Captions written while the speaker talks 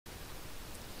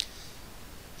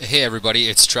Hey everybody,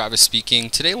 it's Travis speaking.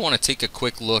 Today I want to take a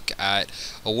quick look at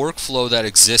a workflow that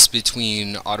exists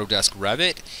between Autodesk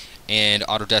Revit and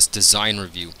Autodesk Design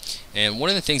Review. And one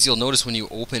of the things you'll notice when you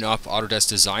open up Autodesk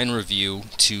Design Review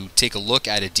to take a look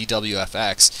at a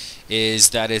DWFx is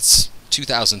that it's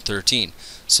 2013.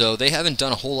 So they haven't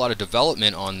done a whole lot of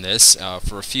development on this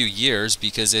for a few years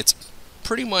because it's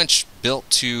pretty much built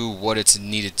to what it's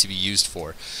needed to be used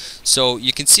for. So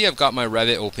you can see I've got my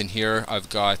Revit open here. I've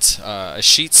got a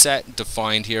sheet set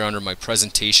defined here under my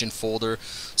presentation folder.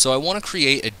 So I want to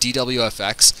create a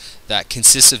DWFx that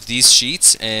consists of these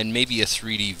sheets and maybe a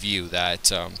 3D view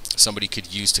that somebody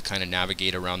could use to kind of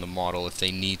navigate around the model if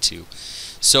they need to.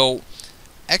 So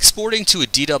exporting to a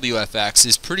DWFx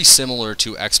is pretty similar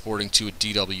to exporting to a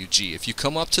DWG. If you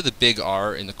come up to the big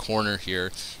R in the corner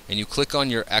here and you click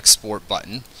on your export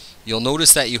button, you'll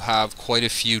notice that you have quite a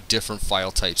few different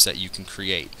file types that you can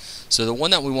create. So the one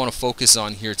that we want to focus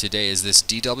on here today is this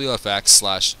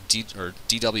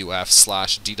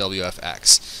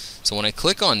DWF/DWFx. So when I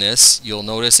click on this, you'll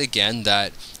notice again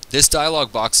that this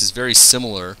dialog box is very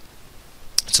similar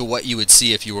to what you would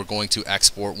see if you were going to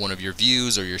export one of your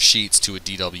views or your sheets to a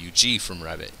DWG from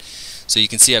Revit. So you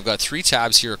can see I've got three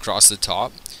tabs here across the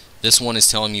top. This one is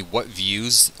telling me what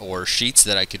views or sheets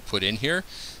that I could put in here.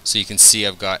 So you can see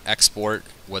I've got export,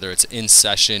 whether it's in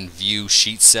session, view,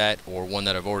 sheet set, or one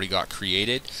that I've already got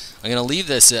created. I'm going to leave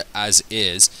this as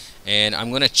is, and I'm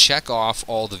going to check off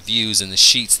all the views and the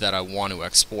sheets that I want to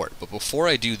export. But before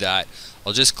I do that,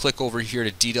 I'll just click over here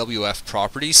to Dwf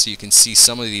Property so you can see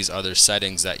some of these other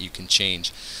settings that you can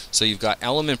change. So you've got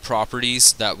element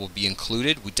properties that will be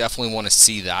included. We definitely want to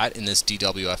see that in this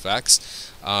DWFx.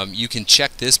 You can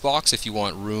check this box if you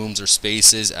want rooms or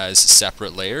spaces as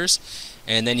separate layers.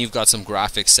 And then you've got some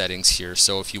graphic settings here,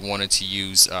 so if you wanted to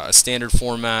use a standard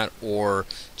format or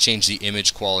change the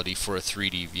image quality for a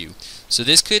 3D view. So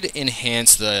this could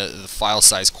enhance the file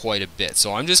size quite a bit.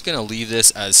 So I'm just going to leave this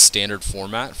as standard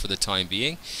format for the time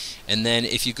being. And then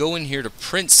if you go in here to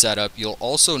print setup, you'll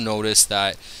also notice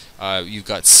that you've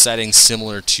got settings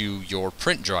similar to your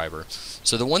print driver.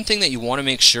 So the one thing that you want to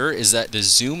make sure is that the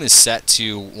zoom is set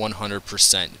to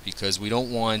 100% because we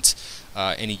don't want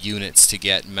any units to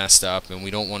get messed up, and we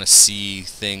don't want to see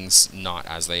things not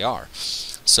as they are.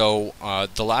 So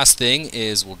the last thing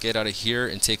is we'll get out of here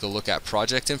and take a look at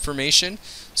project information.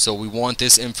 So we want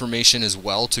this information as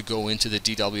well to go into the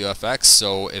DWFx,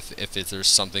 so if there's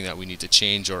something that we need to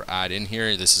change or add in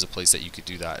here, this is a place that you could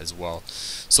do that as well.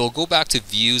 So we'll go back to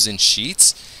views and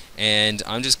sheets, and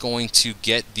I'm just going to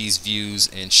get these views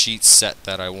and sheets set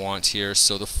that I want here.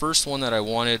 So the first one that I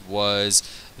wanted was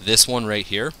this one right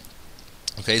here.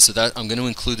 Okay, so that I'm going to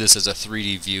include this as a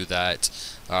 3D view that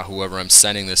whoever I'm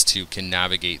sending this to can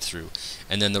navigate through.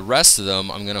 And then the rest of them,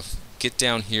 I'm going to get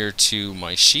down here to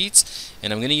my sheets,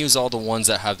 and I'm going to use all the ones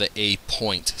that have the A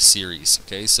point series.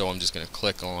 Okay, so I'm just going to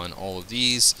click on all of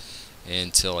these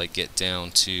until I get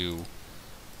down to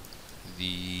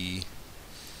the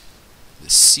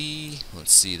C.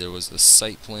 Let's see, there was the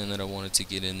site plan that I wanted to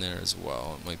get in there as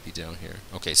well. It might be down here.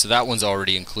 Okay, so that one's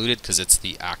already included because it's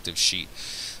the active sheet.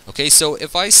 Okay, so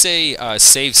if I say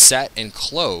save set and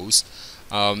close,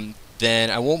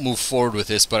 then I won't move forward with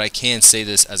this, but I can say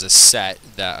this as a set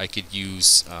that I could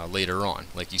use later on,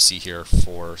 like you see here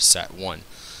for set 1.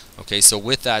 Okay, so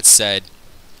with that said,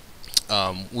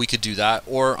 we could do that,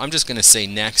 or I'm just going to say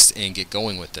next and get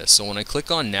going with this. So when I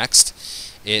click on next,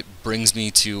 it brings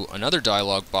me to another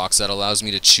dialog box that allows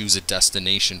me to choose a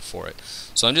destination for it.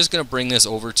 So I'm just going to bring this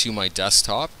over to my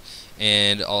desktop,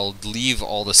 and I'll leave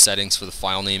all the settings for the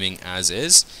file naming as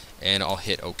is, and I'll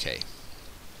hit OK.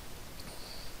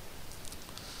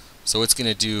 So it's going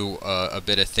to do a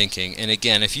bit of thinking, and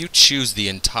again, if you choose the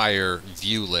entire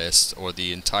view list or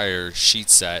the entire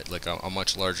sheet set, like a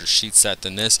much larger sheet set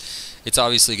than this, it's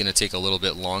obviously going to take a little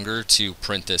bit longer to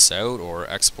print this out or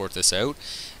export this out,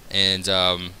 and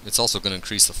it's also going to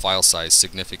increase the file size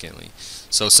significantly.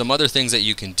 So some other things that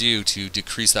you can do to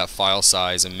decrease that file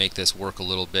size and make this work a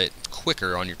little bit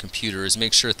quicker on your computer is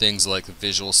make sure things like the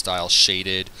visual style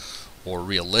shaded or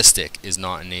realistic is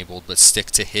not enabled, but stick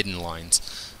to hidden lines.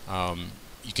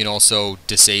 You can also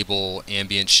disable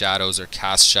ambient shadows or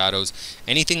cast shadows.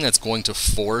 Anything that's going to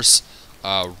force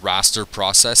raster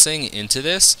processing into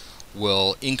this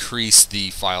will increase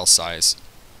the file size.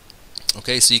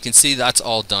 Okay, so you can see that's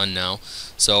all done now.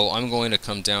 So I'm going to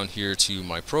come down here to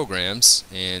my programs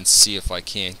and see if I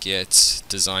can't get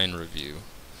Design Review.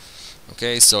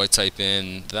 Okay, so I type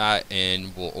in that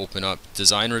and we'll open up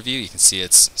Design Review. You can see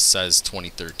it says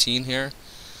 2013 here.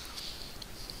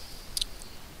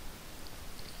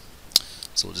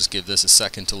 So we'll just give this a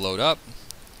second to load up.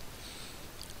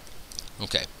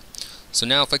 Okay, so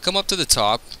now if I come up to the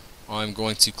top, I'm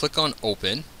going to click on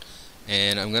Open,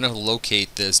 and I'm going to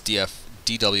locate this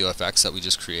DWFx that we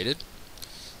just created.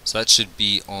 So that should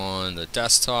be on the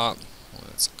desktop.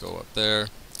 Let's go up there.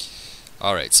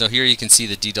 Alright, so here you can see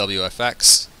the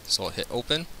DWFx. So I'll hit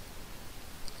Open.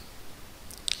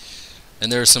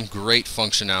 And there's some great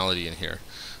functionality in here.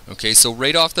 Okay, so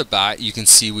right off the bat you can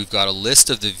see we've got a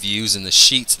list of the views and the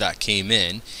sheets that came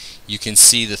in. You can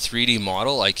see the 3D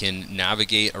model. I can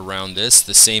navigate around this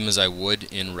the same as I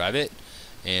would in Revit,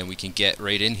 and we can get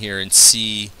right in here and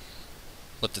see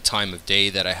what the time of day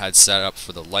that I had set up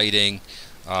for the lighting.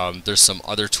 There's some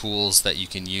other tools that you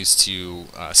can use to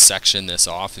section this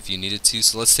off if you needed to.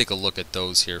 So let's take a look at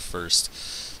those here first.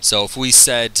 So if we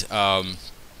said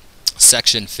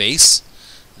section face,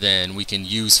 then we can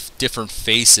use different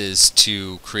faces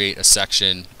to create a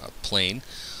section plane,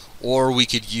 or we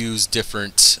could use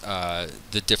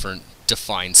the different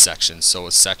defined sections. So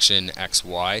a section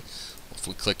XY, if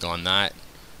we click on that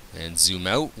and zoom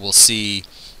out, we'll see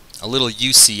a little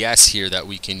UCS here that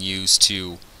we can use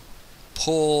to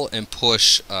pull and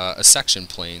push a section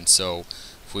plane. So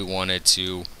if we wanted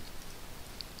to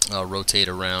rotate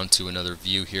around to another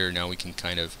view here, now we can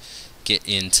kind of get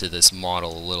into this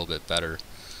model a little bit better.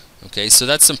 Okay, so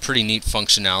that's some pretty neat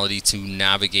functionality to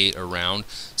navigate around.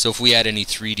 So if we had any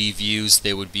 3D views,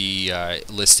 they would be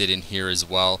listed in here as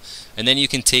well. And then you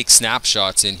can take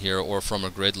snapshots in here or from a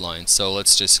grid line. So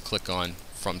let's just click on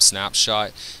from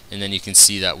snapshot, and then you can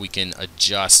see that we can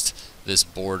adjust this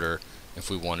border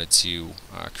if we wanted to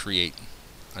create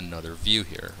another view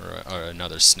here, or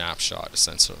another snapshot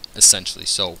essentially.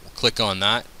 So we'll click on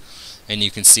that, and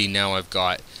you can see now I've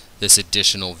got this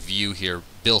additional view here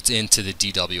built into the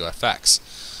DWFx.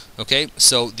 Okay,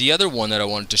 so the other one that I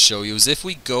wanted to show you is if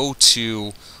we go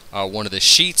to one of the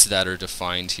sheets that are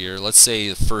defined here, let's say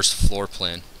the first floor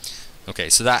plan. Okay,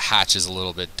 so that hatch is a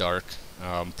little bit dark,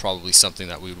 probably something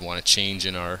that we would want to change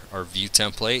in our view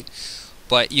template.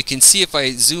 But you can see if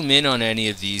I zoom in on any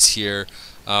of these here,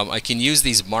 I can use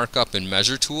these markup and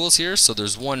measure tools here. So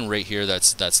there's one right here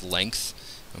that's length.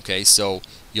 Okay, so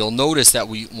you'll notice that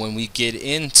when we get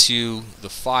into the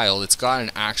file, it's got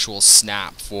an actual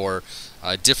snap for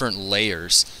different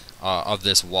layers of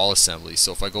this wall assembly.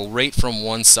 So if I go right from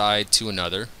one side to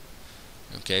another,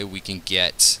 okay, we can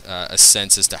get a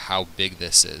sense as to how big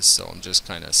this is. So I'm just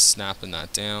kind of snapping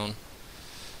that down.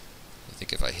 I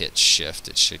think if I hit shift,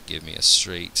 it should give me a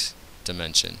straight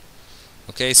dimension.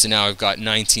 Okay, so now I've got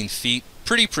 19 feet.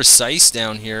 Pretty precise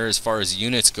down here as far as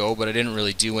units go, but I didn't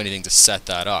really do anything to set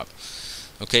that up.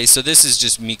 Okay, so this is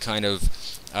just me kind of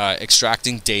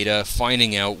extracting data,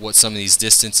 finding out what some of these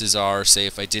distances are. Say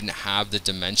if I didn't have the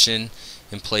dimension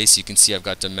in place, you can see I've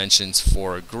got dimensions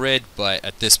for a grid, but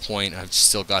at this point I've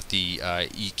still got the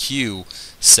EQ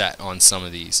set on some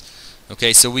of these.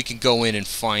 Okay, so we can go in and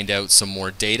find out some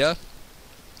more data.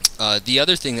 The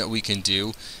other thing that we can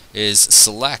do is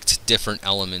select different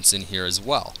elements in here as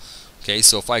well. Okay,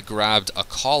 so if I grabbed a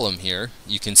column here,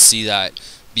 you can see that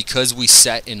because we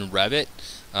set in Revit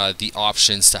the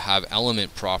options to have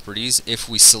element properties, if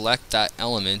we select that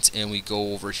element and we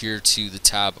go over here to the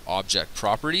tab Object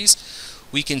Properties,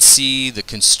 we can see the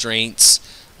constraints,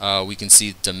 we can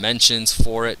see dimensions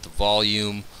for it, the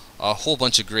volume, a whole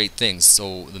bunch of great things.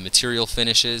 So the material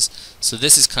finishes. So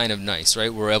this is kind of nice,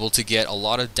 right? We're able to get a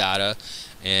lot of data,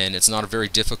 and it's not a very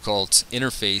difficult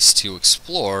interface to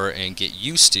explore and get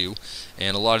used to.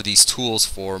 And a lot of these tools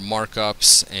for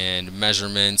markups and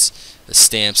measurements, the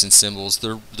stamps and symbols,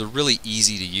 they're really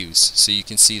easy to use. So you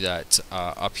can see that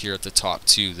up here at the top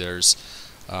too, there's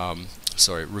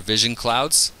revision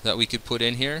clouds that we could put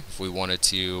in here if we wanted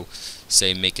to,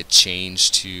 say, make a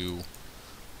change to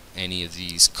any of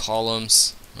these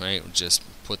columns, right? We'll just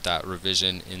put that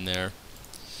revision in there.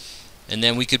 And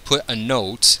then we could put a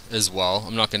note as well.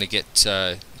 I'm not going to get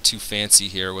too fancy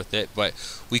here with it, but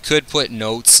we could put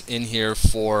notes in here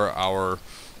for our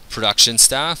production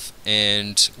staff,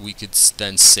 and we could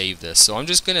then save this. So I'm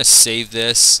just going to save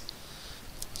this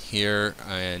here,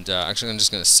 and actually I'm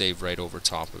just going to save right over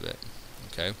top of it.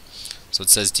 Okay, so it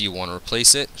says, do you want to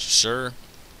replace it? Sure.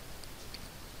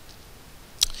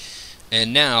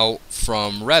 And now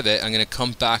from Revit, I'm going to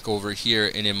come back over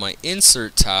here, and in my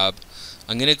Insert tab,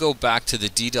 I'm going to go back to the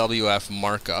DWF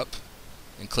markup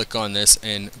and click on this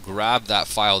and grab that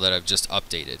file that I've just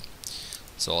updated.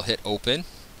 So I'll hit Open,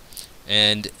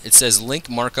 and it says Link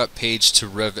Markup Page to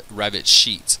Revit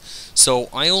Sheets. So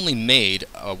I only made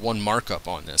one markup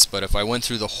on this, but if I went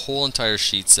through the whole entire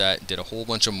sheet set, did a whole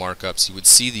bunch of markups, you would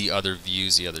see the other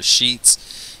views, the other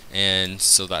sheets. And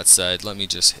so that said, let me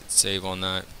just hit save on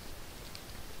that.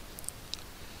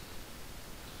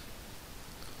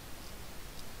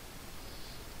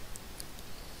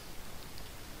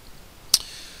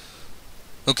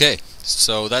 Okay,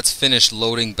 so that's finished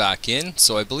loading back in.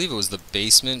 So I believe it was the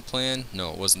basement plan.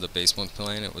 No, it wasn't the basement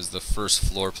plan. It was the first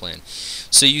floor plan.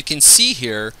 So you can see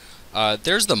here,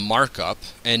 there's the markup,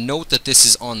 and note that this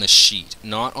is on the sheet,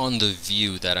 not on the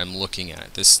view that I'm looking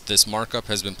at. This markup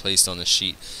has been placed on the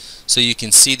sheet. So you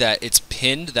can see that it's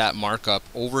pinned, that markup,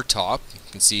 over top.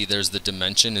 You can see there's the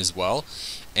dimension as well.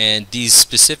 And these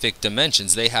specific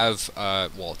dimensions, they have,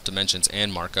 well, dimensions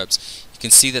and markups, you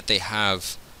can see that they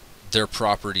have their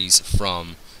properties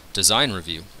from Design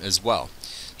Review as well.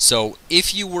 So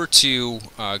if you were to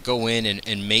go in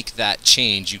and make that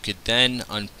change, you could then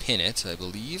unpin it, I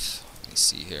believe. Let me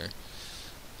see here.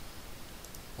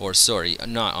 Or sorry,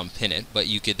 not unpin it, but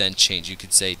you could then change. You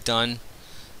could say done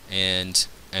and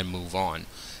move on.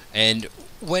 And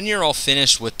when you're all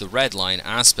finished with the red line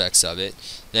aspects of it,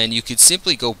 then you could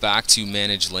simply go back to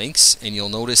Manage Links, and you'll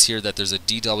notice here that there's a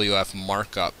DWF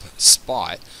markup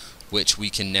spot, which we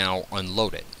can now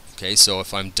unload it. Okay, so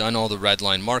if I'm done all the red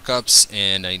line markups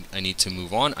and I need to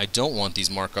move on, I don't want these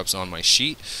markups on my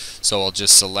sheet, so I'll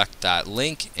just select that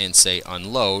link and say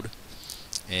unload,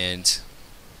 and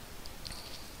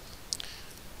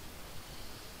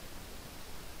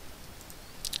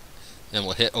then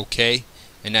we'll hit OK,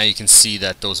 and now you can see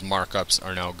that those markups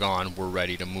are now gone. We're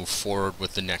ready to move forward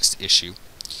with the next issue.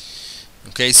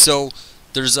 Okay, so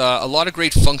there's a lot of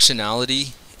great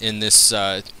functionality in this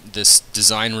this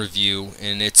Design Review,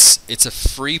 and it's a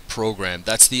free program.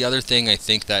 That's the other thing I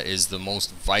think that is the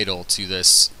most vital to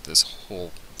this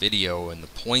whole video, and the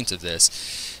point of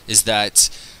this is that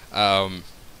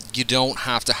you don't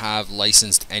have to have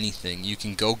licensed anything. You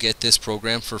can go get this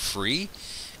program for free,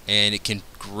 and it can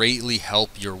greatly help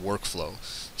your workflow.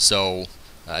 So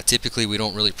typically we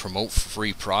don't really promote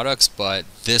free products, but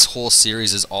this whole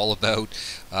series is all about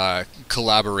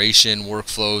collaboration,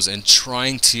 workflows, and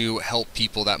trying to help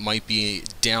people that might be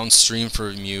downstream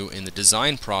from you in the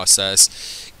design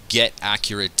process get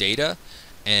accurate data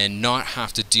and not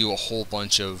have to do a whole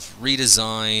bunch of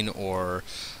redesign or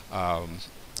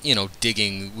you know,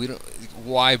 digging.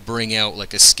 Why bring out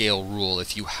like a scale rule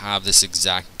if you have this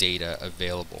exact data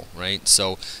available, right?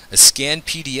 So a scanned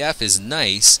PDF is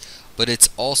nice, but it's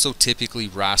also typically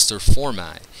raster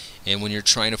format, and when you're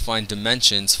trying to find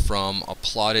dimensions from a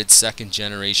plotted second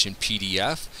generation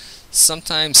PDF,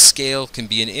 sometimes scale can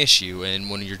be an issue, and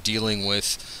when you're dealing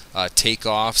with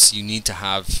takeoffs, you need to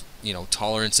have, you know,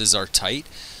 tolerances are tight,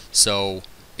 so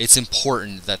it's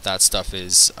important that that stuff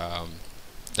is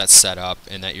that's set up,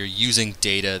 and that you're using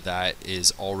data that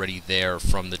is already there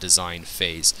from the design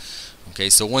phase. Okay,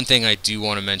 so one thing I do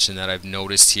want to mention that I've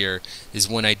noticed here is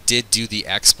when I did do the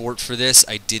export for this,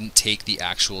 I didn't take the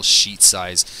actual sheet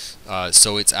size,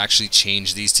 so it's actually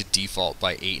changed these to default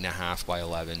by 8.5 by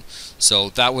 11. So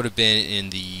that would have been in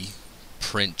the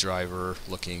print driver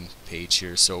looking page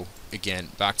here. So again,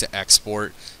 back to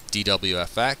export,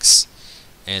 DWFx,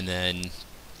 and then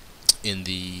in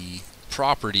the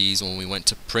properties, when we went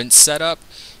to print setup,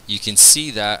 you can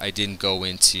see that I didn't go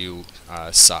into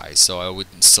size, so I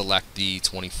would select the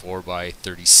 24 by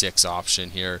 36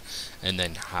 option here and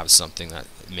then have something that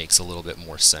makes a little bit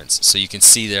more sense. So you can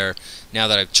see there, now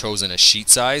that I've chosen a sheet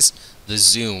size, the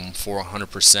zoom for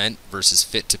 100% versus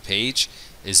fit to page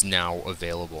is now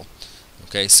available.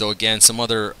 Okay, so again, some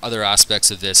other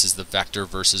aspects of this is the vector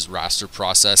versus raster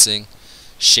processing.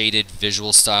 Shaded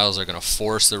visual styles are going to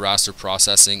force the raster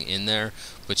processing in there,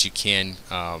 but you can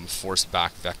force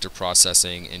back vector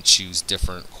processing and choose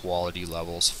different quality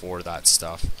levels for that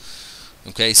stuff.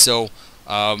 Okay, so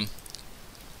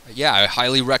yeah, I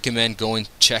highly recommend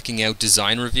checking out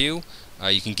Design Review.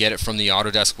 You can get it from the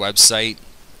Autodesk website,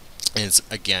 and it's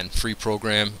again free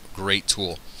program, great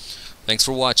tool. Thanks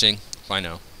for watching. Bye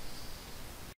now.